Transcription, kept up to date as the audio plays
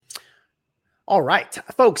All right,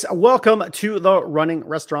 folks, welcome to the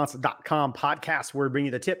runningrestaurants.com podcast. We're bringing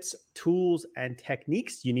you the tips, tools, and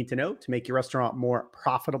techniques you need to know to make your restaurant more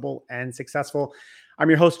profitable and successful. I'm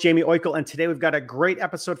your host, Jamie Oikel, and today we've got a great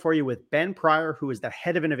episode for you with Ben Pryor, who is the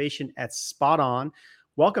head of innovation at Spot On.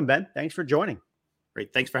 Welcome, Ben. Thanks for joining.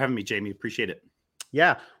 Great. Thanks for having me, Jamie. Appreciate it.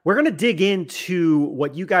 Yeah, we're going to dig into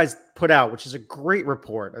what you guys put out, which is a great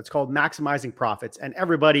report. It's called Maximizing Profits, and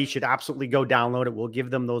everybody should absolutely go download it. We'll give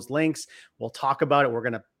them those links. We'll talk about it. We're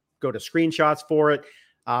going to go to screenshots for it.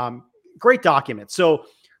 Great document. So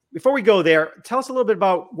before we go there, tell us a little bit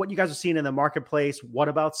about what you guys are seeing in the marketplace. What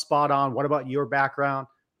about Spot On? What about your background?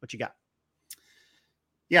 What you got?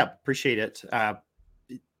 Yeah, appreciate it.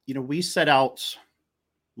 We set out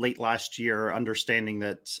late last year, understanding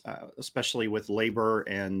that, especially with labor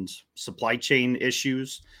and supply chain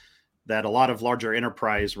issues, that a lot of larger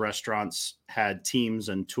enterprise restaurants had teams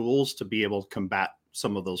and tools to be able to combat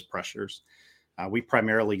some of those pressures. We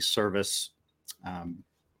primarily service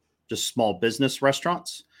just small business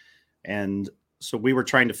restaurants. And so we were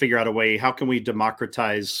trying to figure out a way, how can we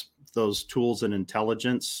democratize those tools and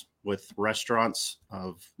intelligence with restaurants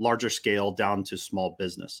of larger scale down to small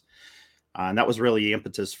business? And that was really the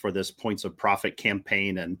impetus for this Points of Profit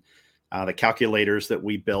campaign and the calculators that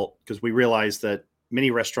we built, because we realized that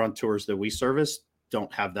many restaurateurs that we service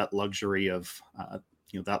don't have that luxury of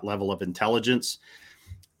that level of intelligence.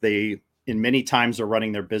 They, in many times, are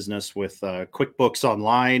running their business with QuickBooks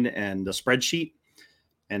Online and a spreadsheet,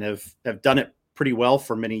 and have done it pretty well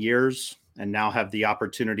for many years, and now have the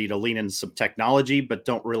opportunity to lean into some technology, but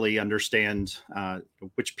don't really understand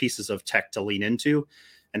which pieces of tech to lean into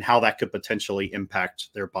and how that could potentially impact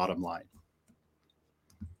their bottom line.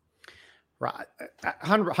 Right.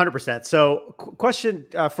 100%. So question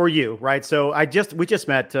for you, right? So we just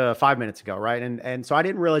met 5 minutes ago, right? And so I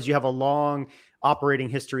didn't realize you have a long operating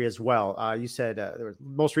history as well. You said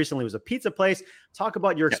most recently was a pizza place. Talk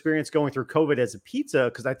about your experience going through COVID as a pizza,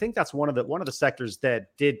 because I think that's one of the sectors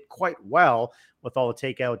that did quite well with all the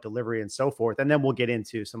takeout, delivery, and so forth. And then we'll get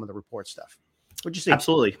into some of the report stuff. What'd you see?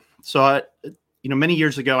 Absolutely. So many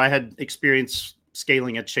years ago, I had experience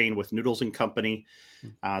scaling a chain with Noodles & Company.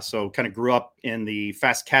 So kind of grew up in the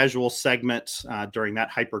fast casual segment during that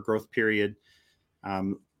hyper growth period.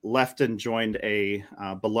 Left and joined a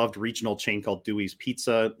beloved regional chain called Dewey's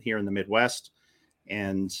Pizza here in the Midwest.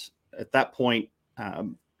 And at that point,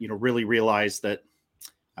 really realized that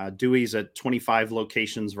Dewey's at 25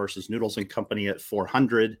 locations versus Noodles & Company at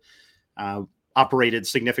 400 operated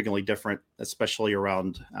significantly different, especially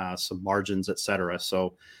around some margins, et cetera.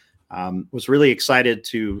 So was really excited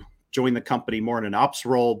to join the company more in an ops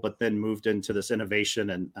role, but then moved into this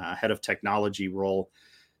innovation and head of technology role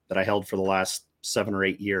that I held for the last 7 or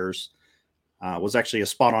 8 years. Was actually a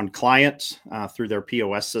Spot On client through their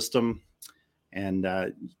POS system, and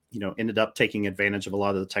ended up taking advantage of a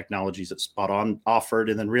lot of the technologies that Spot On offered,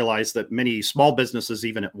 and then realized that many small businesses,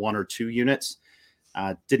 even at 1 or 2 units,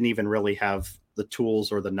 didn't even really have the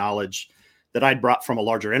tools or the knowledge that I'd brought from a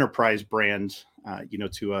larger enterprise brand,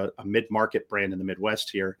 to a mid-market brand in the Midwest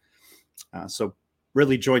here. So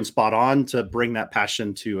really joined Spot On to bring that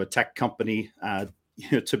passion to a tech company,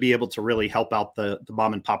 to be able to really help out the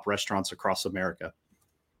mom and pop restaurants across America.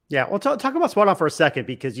 Yeah, well, talk about Spot On for a second,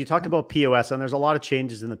 because you talked about POS, and there's a lot of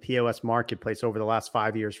changes in the POS marketplace over the last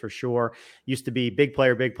 5 years for sure. Used to be big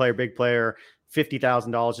player,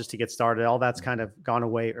 $50,000 just to get started. All that's kind of gone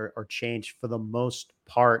away or changed for the most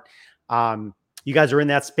part. You guys are in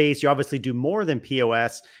that space. You obviously do more than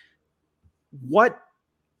POS. What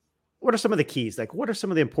are some of the keys? Like, what are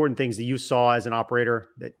some of the important things that you saw as an operator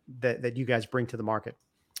that you guys bring to the market?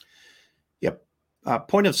 Yep.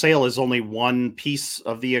 Point of sale is only one piece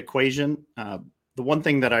of the equation. The one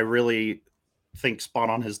thing that I really think Spot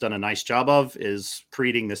On has done a nice job of is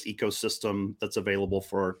creating this ecosystem that's available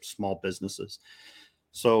for small businesses.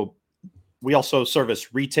 So we also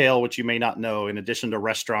service retail, which you may not know. In addition to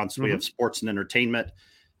restaurants, we have sports and entertainment.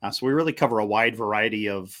 So we really cover a wide variety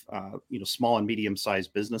of small and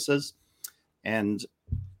medium-sized businesses, and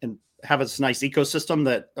have this nice ecosystem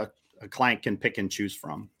that a client can pick and choose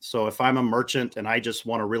from. So if I'm a merchant and I just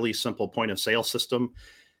want a really simple point of sale system,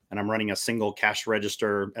 and I'm running a single cash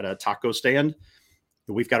register at a taco stand,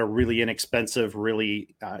 we've got a really inexpensive,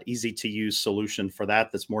 really easy to use solution for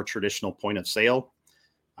that. That's more traditional point of sale.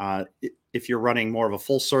 If you're running more of a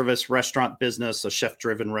full service restaurant business, a chef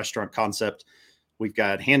driven restaurant concept, we've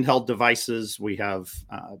got handheld devices. We have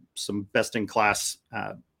some best in class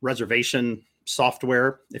reservation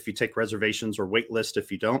software if you take reservations, or wait list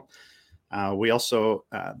if you don't. We also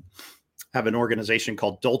have an organization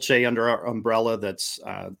called Dolce under our umbrella that's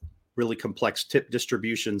really complex tip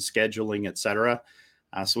distribution, scheduling, et cetera.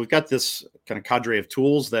 So we've got this kind of cadre of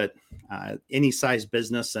tools that any size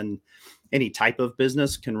business and any type of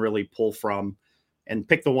business can really pull from and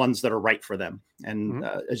pick the ones that are right for them. And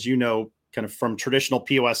as you know, kind of from traditional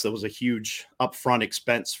POS, that was a huge upfront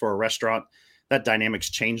expense for a restaurant. That dynamic's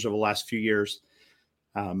changed over the last few years.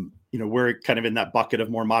 We're kind of in that bucket of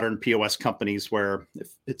more modern POS companies where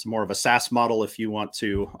if it's more of a SaaS model, if you want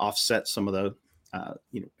to offset some of the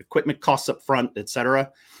equipment costs up front, et cetera,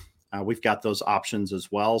 we've got those options as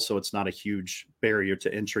well. So it's not a huge barrier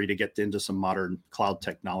to entry to get into some modern cloud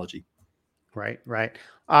technology. Right.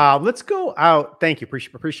 Let's go out. Thank you.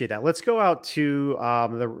 Appreciate that. Let's go out to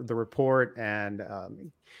the report and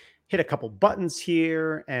hit a couple buttons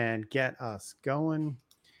here and get us going.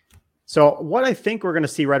 So what I think we're going to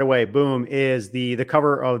see right away, boom, is the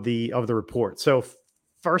cover of the report. So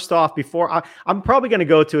first off, I'm probably going to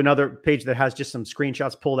go to another page that has just some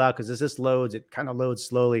screenshots pulled out because as this loads, it kind of loads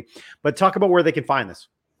slowly. But talk about where they can find this.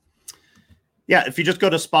 Yeah, if you just go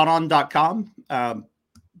to spoton.com,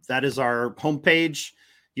 that is our homepage.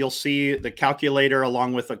 You'll see the calculator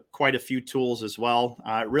along with quite a few tools as well.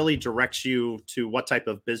 It really directs you to what type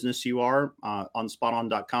of business you are on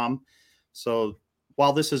spoton.com. So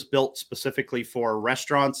while this is built specifically for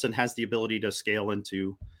restaurants and has the ability to scale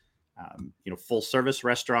into full service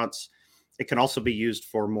restaurants, it can also be used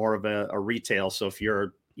for more of a retail. So if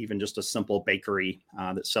you're even just a simple bakery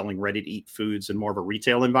that's selling ready to eat foods in more of a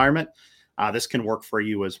retail environment, this can work for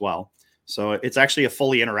you as well. So it's actually a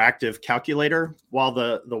fully interactive calculator. While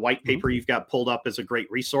the white paper you've got pulled up is a great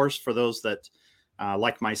resource for those that,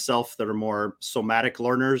 like myself, that are more somatic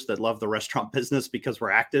learners that love the restaurant business because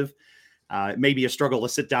we're active. It may be a struggle to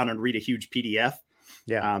sit down and read a huge PDF.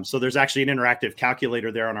 Yeah. So there's actually an interactive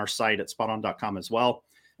calculator there on our site at spoton.com as well.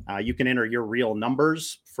 You can enter your real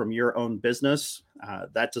numbers from your own business.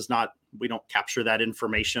 We don't capture that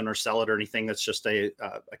information or sell it or anything. That's just a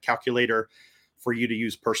calculator for you to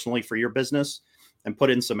use personally for your business, and put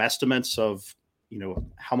in some estimates of,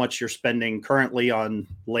 how much you're spending currently on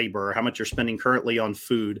labor, how much you're spending currently on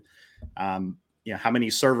food, how many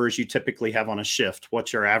servers you typically have on a shift,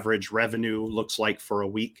 what your average revenue looks like for a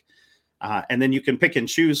week. And then you can pick and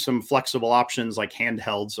choose some flexible options, like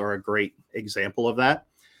handhelds are a great example of that.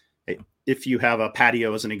 If you have a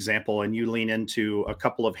patio as an example and you lean into a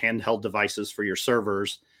couple of handheld devices for your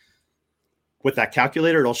servers, with that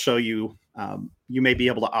calculator, it'll show you, you may be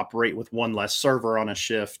able to operate with one less server on a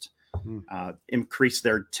shift, increase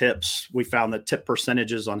their tips. We found that tip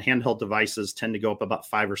percentages on handheld devices tend to go up about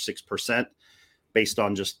 5 or 6% based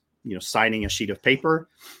on just, signing a sheet of paper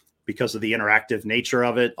because of the interactive nature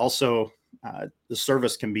of it. Also, the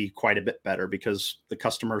service can be quite a bit better because the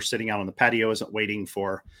customer sitting out on the patio isn't waiting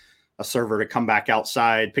for a server to come back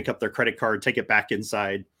outside, pick up their credit card, take it back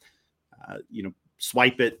inside,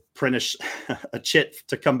 swipe it, print a chit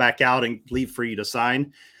to come back out and leave for you to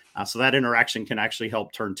sign. So that interaction can actually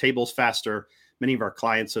help turn tables faster. Many of our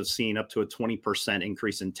clients have seen up to a 20%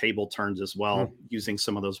 increase in table turns as well, using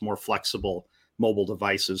some of those more flexible mobile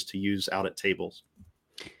devices to use out at tables.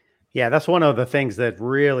 Yeah, that's one of the things that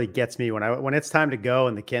really gets me when it's time to go.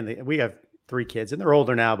 And we have 3 kids and they're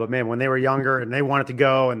older now, but man, when they were younger and they wanted to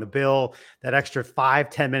go and the bill, that extra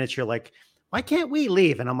 5-10 minutes, you're like, why can't we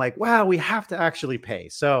leave? And I'm like, wow, we have to actually pay.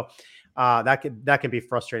 So that can be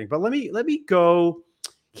frustrating. But let me go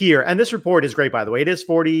here. And this report is great, by the way. It is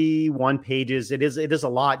 41 pages. It is a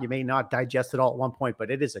lot. You may not digest it all at one point,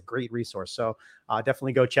 but it is a great resource. So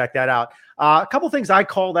definitely go check that out. A couple things I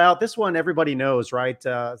called out. This one everybody knows, right?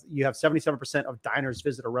 You have 77% of diners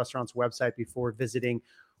visit a restaurant's website before visiting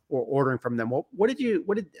or ordering from them.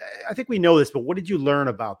 I think we know this, but what did you learn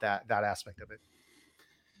about that aspect of it?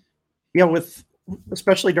 Yeah,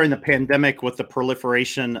 especially during the pandemic, with the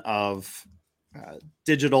proliferation of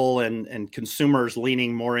digital and consumers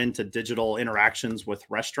leaning more into digital interactions with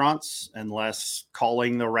restaurants and less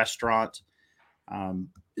calling the restaurant,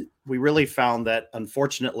 we really found that,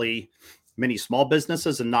 unfortunately, many small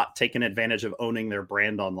businesses have not taken advantage of owning their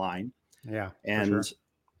brand online. Yeah, and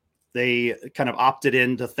they kind of opted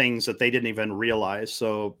into things that they didn't even realize.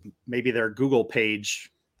 So maybe their Google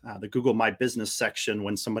page, the Google My Business section,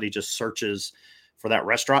 when somebody just searches for that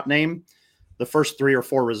restaurant name, the first 3 or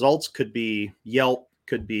 4 results could be Yelp,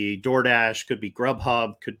 could be DoorDash, could be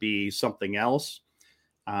Grubhub, could be something else.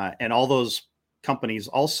 And all those companies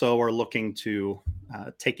also are looking to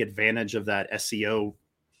take advantage of that SEO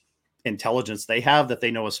intelligence they have that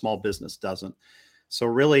they know a small business doesn't. So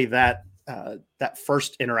really that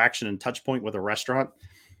first interaction and touch point with a restaurant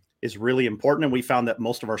is really important. And we found that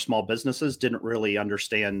most of our small businesses didn't really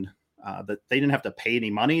understand that they didn't have to pay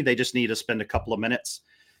any money. They just need to spend a couple of minutes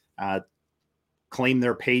claim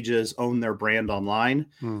their pages, own their brand online.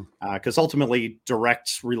 Because ultimately,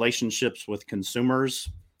 direct relationships with consumers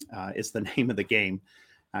is the name of the game.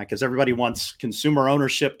 Because everybody wants consumer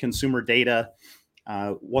ownership, consumer data,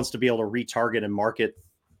 wants to be able to retarget and market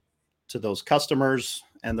to those customers.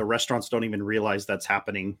 And the restaurants don't even realize that's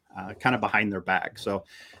happening kind of behind their back. So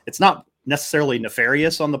it's not necessarily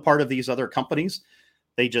nefarious on the part of these other companies.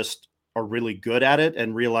 They just are really good at it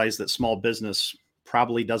and realize that small business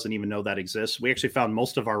probably doesn't even know that exists. We actually found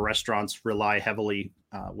most of our restaurants rely heavily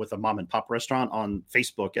with a mom and pop restaurant on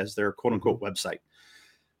Facebook as their quote unquote website.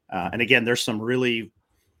 And again, there's some really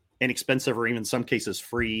inexpensive or even some cases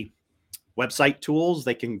free website tools.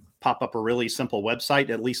 They can pop up a really simple website,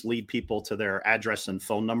 at least lead people to their address and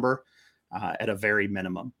phone number at a very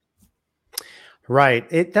minimum.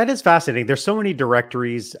 Right. That is fascinating. There's so many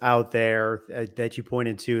directories out there that you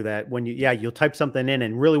pointed to that when you'll type something in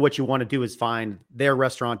and really what you want to do is find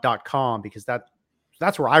theirrestaurant.com because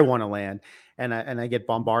that's where I want to land. And I get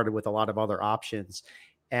bombarded with a lot of other options.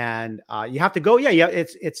 And you have to go. Yeah.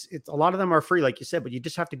 It's a lot of them are free, like you said, but you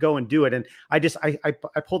just have to go and do it. And I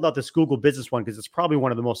pulled out this Google Business one because it's probably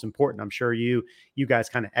one of the most important. I'm sure you guys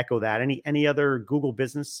kind of echo that. Any other Google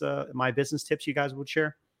Business, My Business tips you guys would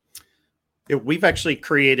share? We've actually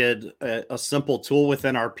created a simple tool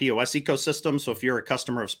within our POS ecosystem. So if you're a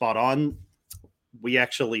customer of Spot On, we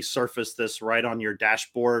actually surface this right on your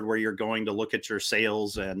dashboard where you're going to look at your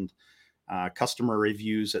sales and customer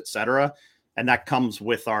reviews, et cetera. And that comes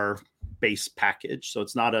with our base package. So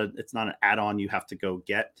it's not an add-on you have to go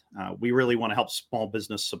get. We really want to help small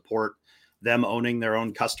business support them owning their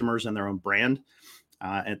own customers and their own brand.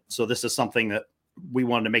 And so this is something that we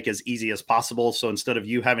wanted to make as easy as possible. So instead of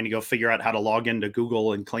you having to go figure out how to log into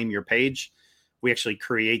Google and claim your page, we actually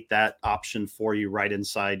create that option for you right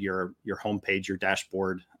inside your homepage, your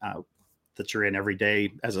dashboard that you're in every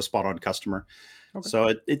day as a Spot On customer. Okay.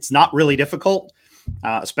 So it's not really difficult,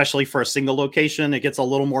 especially for a single location. It gets a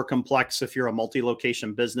little more complex if you're a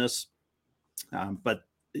multi-location business, but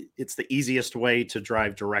it's the easiest way to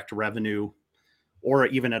drive direct revenue, or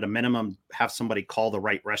even at a minimum, have somebody call the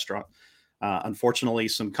right restaurant. Unfortunately,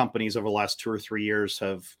 some companies over the last 2 or 3 years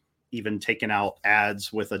have even taken out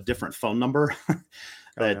ads with a different phone number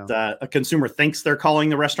that a consumer thinks they're calling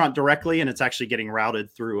the restaurant directly, and it's actually getting routed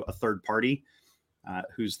through a third party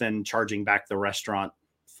who's then charging back the restaurant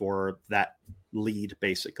for that lead,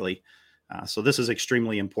 basically. So this is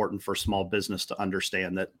extremely important for small business to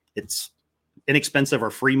understand that it's inexpensive or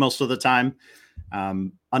free most of the time.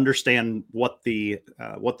 Understand what the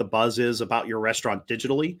buzz is about your restaurant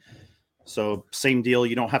digitally. So same deal.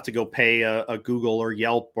 You don't have to go pay a Google or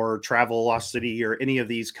Yelp or Travelocity or any of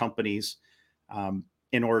these companies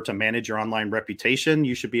in order to manage your online reputation.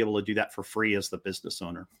 You should be able to do that for free as the business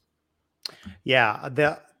owner. Yeah.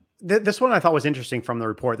 This one I thought was interesting from the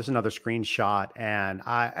report. There's another screenshot, and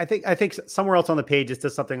I think somewhere else on the page it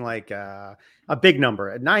does something like a big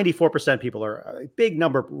number. 94% people are a big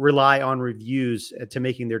number rely on reviews to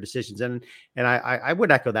making their decisions, and I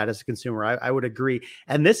would echo that as a consumer. I would agree.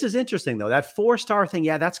 And this is interesting though. That 4-star thing,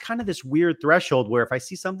 yeah, that's kind of this weird threshold where if I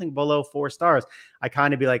see something below 4 stars, I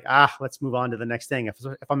kind of be like, let's move on to the next thing. If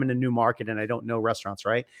I'm in a new market and I don't know restaurants,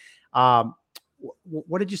 right?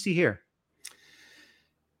 What did you see here?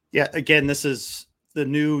 Yeah, again, this is the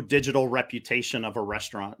new digital reputation of a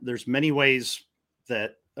restaurant. There's many ways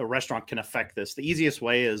that a restaurant can affect this. The easiest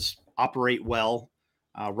way is operate well,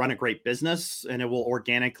 run a great business, and it will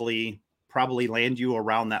organically probably land you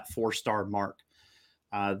around that 4-star mark.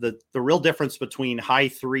 The real difference between high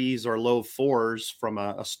 3s or low 4s from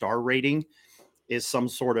a star rating is some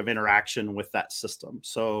sort of interaction with that system.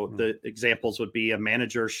 So the examples would be a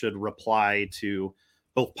manager should reply to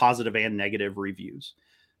both positive and negative reviews.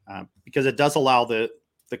 Because it does allow the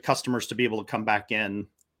customers to be able to come back in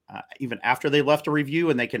even after they left a review,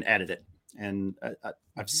 and they can edit it. And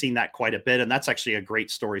I've seen that quite a bit. And that's actually a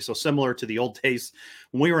great story. So similar to the old days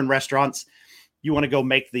when we were in restaurants, you want to go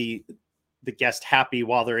make the guest happy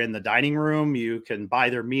while they're in the dining room. You can buy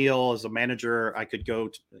their meal. As a manager, I could go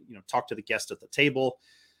talk to the guest at the table,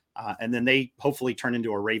 and then they hopefully turn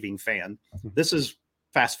into a raving fan. This is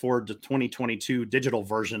fast forward to 2022 digital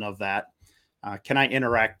version of that. Can I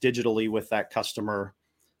interact digitally with that customer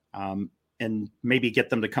and maybe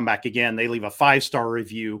get them to come back again? They leave a 5-star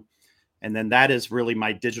review. And then that is really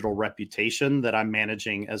my digital reputation that I'm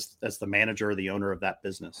managing as the manager or the owner of that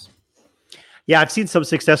business. Yeah, I've seen some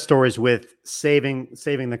success stories with saving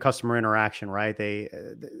the customer interaction, right?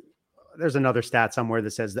 There's another stat somewhere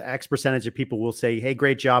that says the X percentage of people will say, "Hey,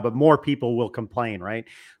 great job," but more people will complain, right?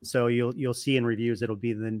 So you'll see in reviews it'll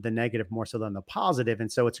be the negative more so than the positive,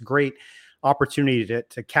 and so it's great opportunity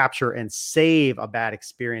to capture and save a bad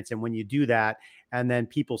experience. And when you do that, and then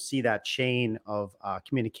people see that chain of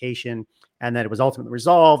communication, and that it was ultimately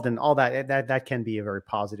resolved, and all that can be a very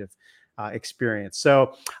positive experience.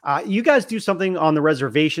 So you guys do something on the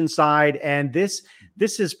reservation side, and this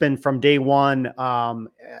has been from day one.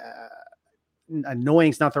 Annoying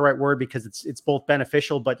is not the right word, because it's both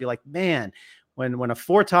beneficial, but you're like, man, when a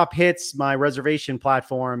four top hits my reservation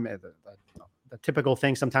platform, the typical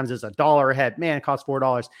thing sometimes is $1 a head. Man, it costs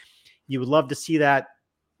 $4. You would love to see that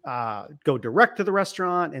go direct to the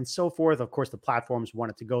restaurant and so forth. Of course, the platforms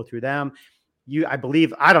want it to go through them. I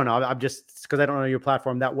believe, I don't know, I'm just, because I don't know your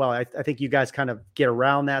platform that well. I think you guys kind of get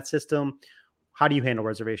around that system. How do you handle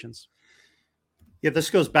reservations? Yeah, this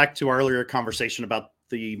goes back to our earlier conversation about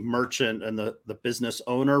the merchant and the business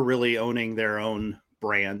owner really owning their own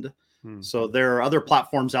brand. So there are other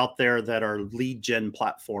platforms out there that are lead gen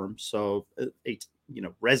platforms. So,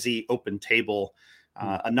 Resy, OpenTable,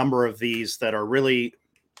 a number of these that are really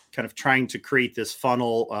kind of trying to create this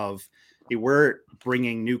funnel of, hey, we're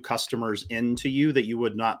bringing new customers into you that you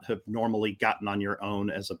would not have normally gotten on your own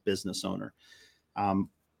as a business owner.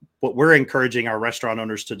 What we're encouraging our restaurant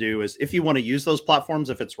owners to do is, if you want to use those platforms,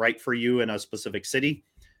 if it's right for you in a specific city,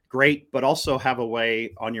 great, but also have a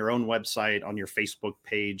way on your own website, on your Facebook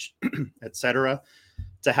page, et cetera,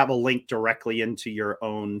 to have a link directly into your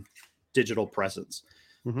own digital presence.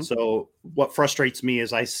 Mm-hmm. So what frustrates me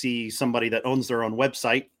is I see somebody that owns their own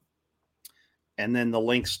website, and then the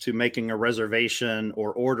links to making a reservation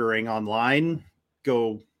or ordering online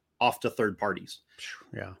go off to third parties.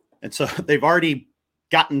 Yeah. And so they've already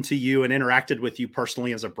gotten to you and interacted with you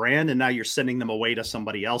personally as a brand, and now you're sending them away to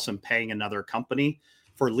somebody else and paying another company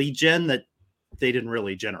for lead gen that they didn't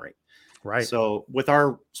really generate. Right. So with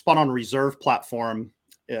our Spot On Reserve platform,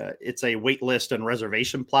 it's a wait list and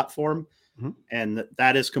reservation platform. Mm-hmm. And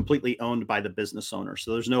that is completely owned by the business owner.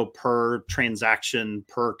 So there's no per transaction,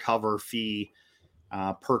 per cover fee,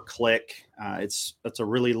 per click. It's a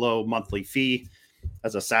really low monthly fee.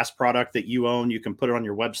 As a SaaS product that you own, you can put it on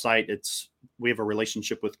your website. We have a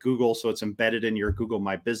relationship with Google, so it's embedded in your Google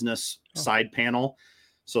My Business side panel.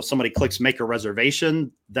 So if somebody clicks make a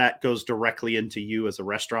reservation, that goes directly into you as a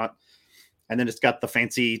restaurant. And then it's got the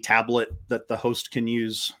fancy tablet that the host can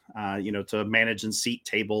use, to manage and seat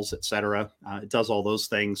tables, et cetera. It does all those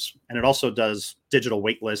things. And it also does digital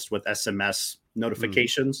wait list with SMS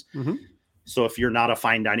notifications. Mm-hmm. So if you're not a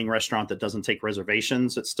fine dining restaurant that doesn't take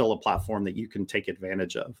reservations, it's still a platform that you can take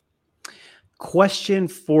advantage of. Question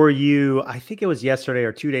for you. I think it was yesterday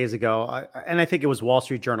or 2 days ago, and I think it was Wall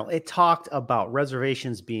Street Journal. It talked about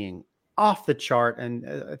reservations being off the chart, and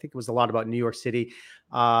I think it was a lot about New York City,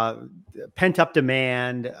 pent-up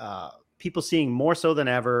demand, people seeing more so than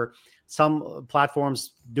ever, some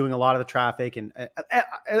platforms doing a lot of the traffic. And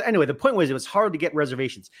anyway, the point was it was hard to get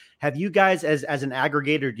reservations. Have you guys, as an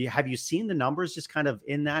aggregator, have you seen the numbers just kind of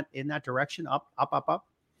in that direction, up?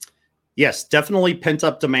 Yes, definitely pent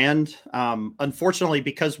up demand. Unfortunately,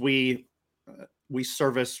 because we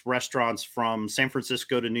service restaurants from San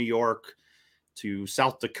Francisco to New York to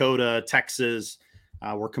South Dakota, Texas,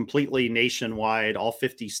 we're completely nationwide, all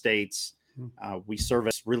 50 states. We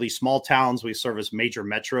service really small towns. We service major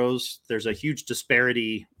metros. There's a huge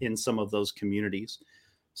disparity in some of those communities.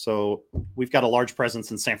 So we've got a large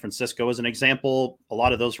presence in San Francisco. As an example, a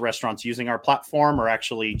lot of those restaurants using our platform are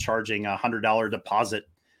actually charging a $100 deposit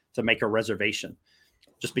to make a reservation,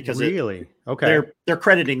 just because they're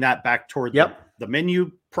crediting that back toward the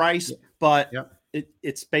menu price, but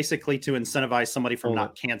it's basically to incentivize somebody from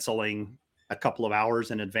not canceling a couple of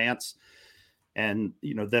hours in advance, and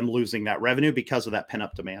them losing that revenue because of that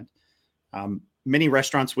pent-up demand. Many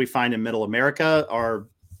restaurants we find in Middle America are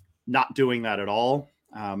not doing that at all,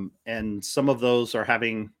 and some of those are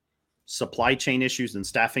having supply chain issues and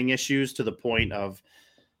staffing issues to the point of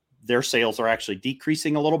their sales are actually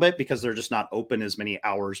decreasing a little bit because they're just not open as many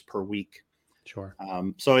hours per week. Sure.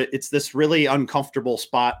 So it's this really uncomfortable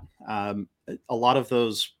spot. A lot of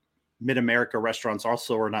those mid-America restaurants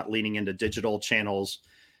also are not leaning into digital channels.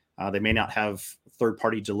 They may not have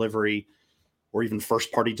third-party delivery or even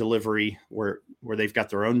first-party delivery where they've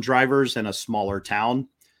got their own drivers in a smaller town.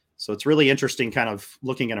 So it's really interesting kind of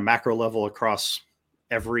looking at a macro level across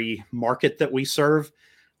every market that we serve.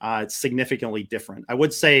 It's significantly different. I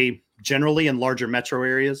would say generally in larger metro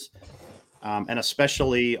areas, and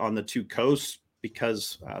especially on the two coasts,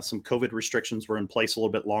 because some COVID restrictions were in place a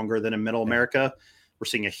little bit longer than in Middle America. We're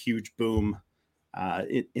seeing a huge boom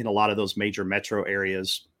in a lot of those major metro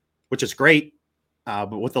areas, which is great.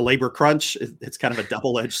 But with the labor crunch, it's kind of a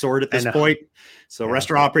double-edged sword at this point. So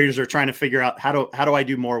restaurant operators are trying to figure out how do I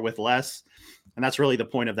do more with less? And that's really the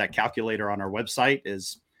point of that calculator on our website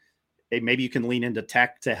is, hey, maybe you can lean into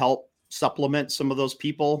tech to help supplement some of those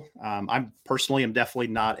people. I'm personally am definitely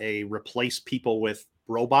not a replace people with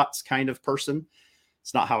robots kind of person.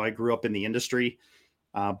 It's not how I grew up in the industry.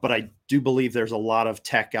 But I do believe there's a lot of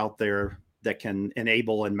tech out there that can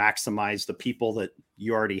enable and maximize the people that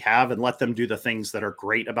you already have and let them do the things that are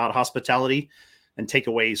great about hospitality and take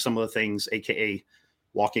away some of the things, AKA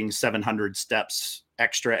walking 700 steps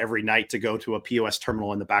extra every night to go to a POS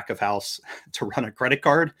terminal in the back of house to run a credit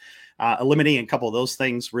card. Eliminating a couple of those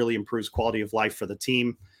things really improves quality of life for the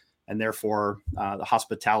team. And therefore the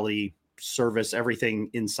hospitality service, everything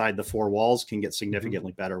inside the four walls can get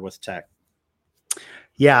significantly better with tech.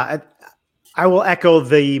 Yeah, I will echo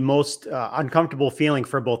the most uncomfortable feeling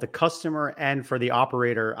for both the customer and for the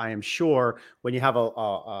operator, I am sure, when you have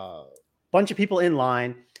a bunch of people in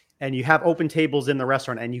line and you have open tables in the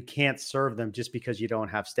restaurant and you can't serve them just because you don't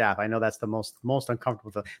have staff. I know that's the most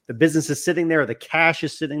uncomfortable. The business is sitting there, the cash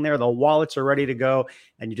is sitting there, the wallets are ready to go,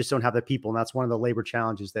 and you just don't have the people. And that's one of the labor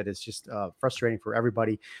challenges that is just frustrating for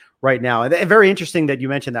everybody right now. And very interesting that you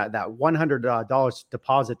mentioned that $100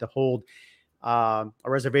 deposit to hold a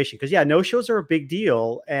reservation, because no-shows are a big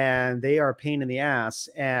deal and they are a pain in the ass,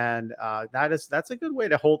 and that's a good way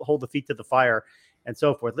to hold the feet to the fire and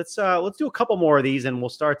so forth. Let's do a couple more of these and we'll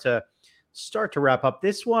start to wrap up.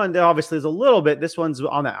 This one obviously is a little bit, this one's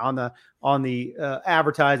on the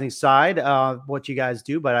advertising side, what you guys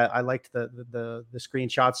do, but I liked the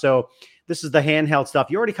screenshot. So this is the handheld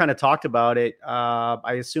stuff. You already kind of talked about it.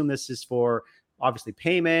 I assume this is for obviously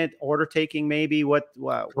payment, order taking, maybe. What's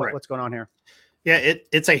going on here? Yeah,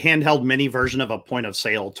 it's a handheld mini version of a point of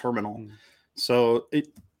sale terminal. So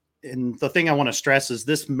and the thing I want to stress is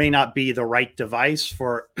this may not be the right device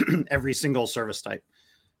for every single service type.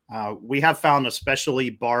 We have found, especially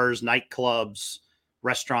bars, nightclubs,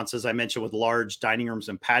 restaurants, as I mentioned, with large dining rooms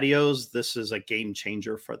and patios, this is a game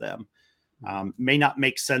changer for them. May not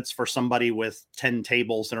make sense for somebody with 10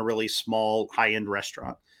 tables in a really small high-end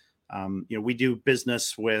restaurant. We do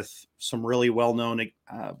business with some really well-known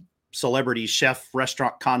celebrity chef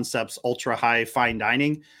restaurant concepts, ultra high fine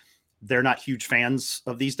dining. They're not huge fans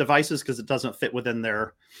of these devices because it doesn't fit within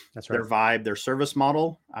their vibe, their service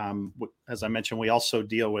model. As I mentioned, we also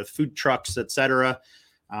deal with food trucks, et cetera.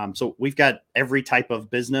 So we've got every type of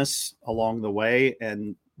business along the way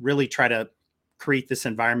and really try to create this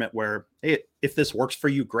environment where, hey, if this works for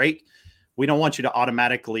you, great. We don't want you to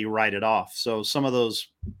automatically write it off. So some of those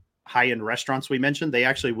high-end restaurants we mentioned, they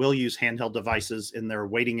actually will use handheld devices in their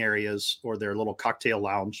waiting areas or their little cocktail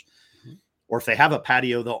lounge. Mm-hmm. Or if they have a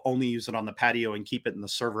patio, they'll only use it on the patio and keep it in the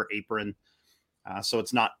server apron. So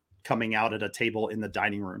it's not coming out at a table in the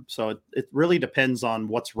dining room. So it really depends on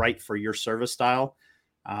what's right for your service style.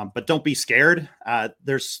 But don't be scared.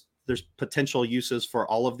 There's potential uses for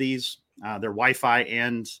all of these. They're Wi-Fi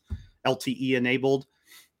and LTE enabled.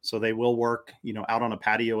 So they will work, out on a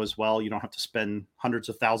patio as well. You don't have to spend hundreds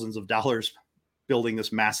of thousands of dollars building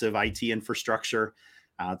this massive IT infrastructure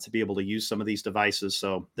to be able to use some of these devices.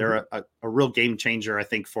 So they're a real game changer, I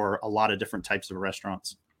think, for a lot of different types of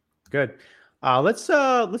restaurants. Good. Let's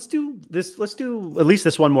do this. Let's do at least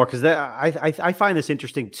this one more, because I find this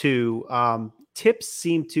interesting too. Tips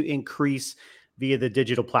seem to increase via the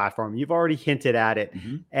digital platform. You've already hinted at it,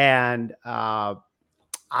 and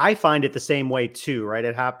I find it the same way too, right?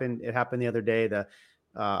 It happened the other day.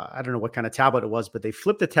 I don't know what kind of tablet it was, but they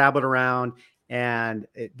flipped the tablet around and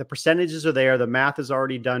the percentages are there. The math is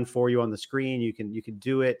already done for you on the screen. You can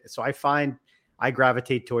do it. So I find I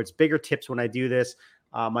gravitate towards bigger tips when I do this.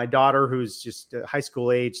 My daughter, who's just high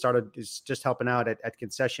school age, is just helping out at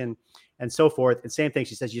concession and so forth. And same thing.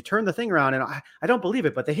 She says, you turn the thing around and I don't believe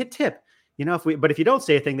it, but they hit tip, but if you don't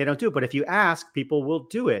say a thing, they don't do it. But if you ask, people will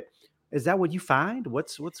do it. Is that what you find?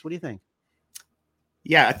 What do you think?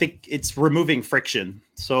 Yeah, I think it's removing friction.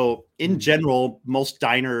 So in general, most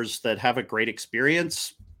diners that have a great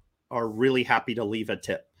experience are really happy to leave a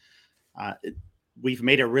tip. We've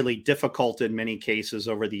made it really difficult in many cases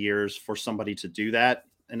over the years for somebody to do that.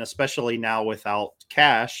 And especially now without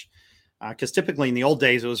cash, because typically in the old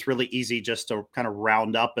days, it was really easy just to kind of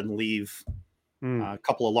round up and leave a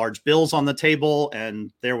couple of large bills on the table.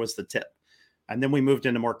 And there was the tip. And then we moved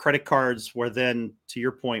into more credit cards where then, to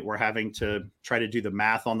your point, we're having to try to do the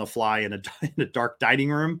math on the fly in a dark dining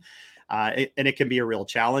room. And it can be a real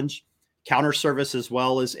challenge. Counter service as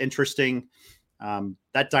well is interesting.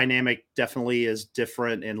 That dynamic definitely is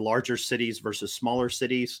different in larger cities versus smaller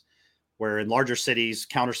cities, where in larger cities,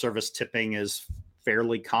 counter service tipping is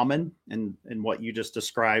fairly common in what you just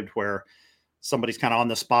described, where somebody's kind of on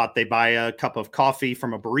the spot. They buy a cup of coffee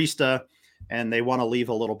from a barista and they want to leave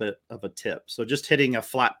a little bit of a tip. So just hitting a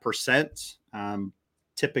flat percent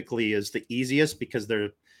typically is the easiest, because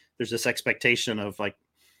there's this expectation of like,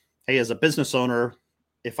 hey, as a business owner,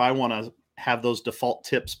 if I want to have those default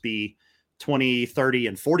tips be 20, 30,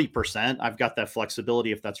 and 40%, I've got that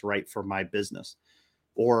flexibility if that's right for my business.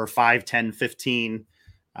 Or 5, 10, 15.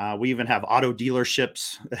 We even have auto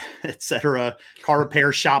dealerships, et cetera, car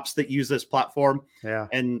repair shops that use this platform. Yeah.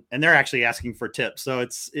 And they're actually asking for tips. So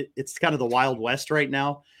it's kind of the Wild West right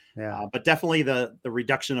now. Yeah. But definitely the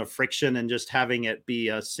reduction of friction and just having it be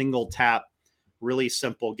a single tap, really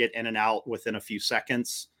simple, get in and out within a few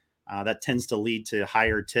seconds. That tends to lead to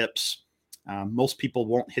higher tips. Most people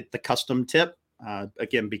won't hit the custom tip,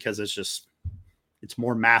 again, because it's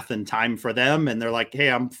more math and time for them. And they're like,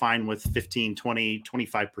 hey, I'm fine with 15, 20,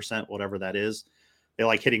 25%, whatever that is. They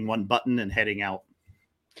like hitting one button and heading out.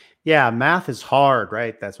 Yeah, math is hard,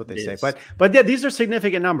 right? That's what they say. But yeah, these are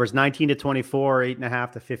significant numbers: 19 to 24,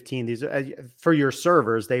 8.5 to 15. These are for your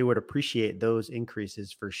servers. They would appreciate those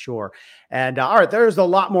increases for sure. And all right, there's a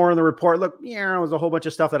lot more in the report. Look, yeah, there was a whole bunch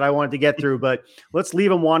of stuff that I wanted to get through, but let's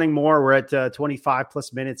leave them wanting more. We're at 25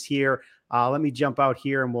 plus minutes here. Let me jump out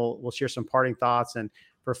here and we'll share some parting thoughts. And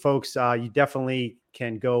for folks, you definitely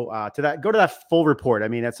can go to that full report. I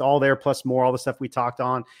mean, it's all there, plus more, all the stuff we talked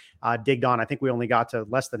on, digged on. I think we only got to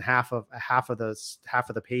less than half of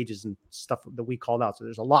the pages and stuff that we called out. So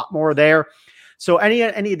there's a lot more there. So any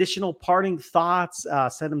additional parting thoughts,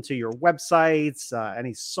 send them to your websites,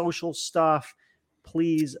 any social stuff,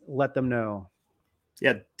 please let them know.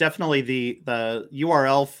 Yeah, definitely. The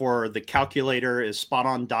URL for the calculator is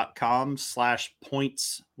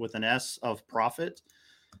spoton.com/points with an S of profit.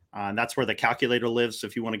 And that's where the calculator lives. So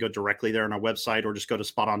if you want to go directly there on our website, or just go to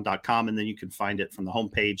spoton.com, and then you can find it from the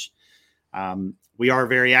homepage. We are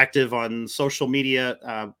very active on social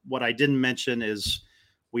media. What I didn't mention is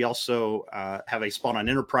we also have a Spot On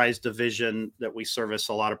Enterprise division that we service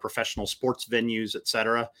a lot of professional sports venues, et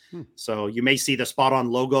cetera. So you may see the Spot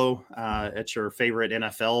On logo at your favorite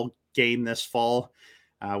NFL game this fall.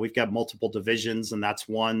 We've got multiple divisions, and that's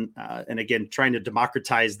one. And again, trying to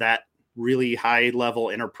democratize that really high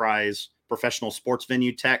level enterprise professional sports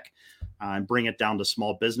venue tech and bring it down to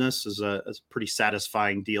small business is a pretty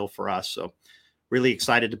satisfying deal for us. So really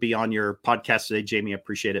excited to be on your podcast today, Jamie. I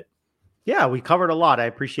appreciate it. Yeah, we covered a lot. I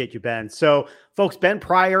appreciate you, Ben. So folks, Ben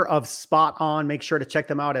Pryor of Spot On, make sure to check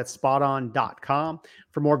them out at spoton.com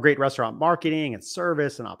for more great restaurant marketing and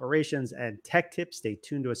service and operations and tech tips. Stay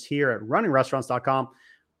tuned to us here at runningrestaurants.com.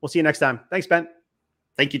 We'll see you next time. Thanks, Ben.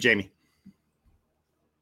 Thank you, Jamie.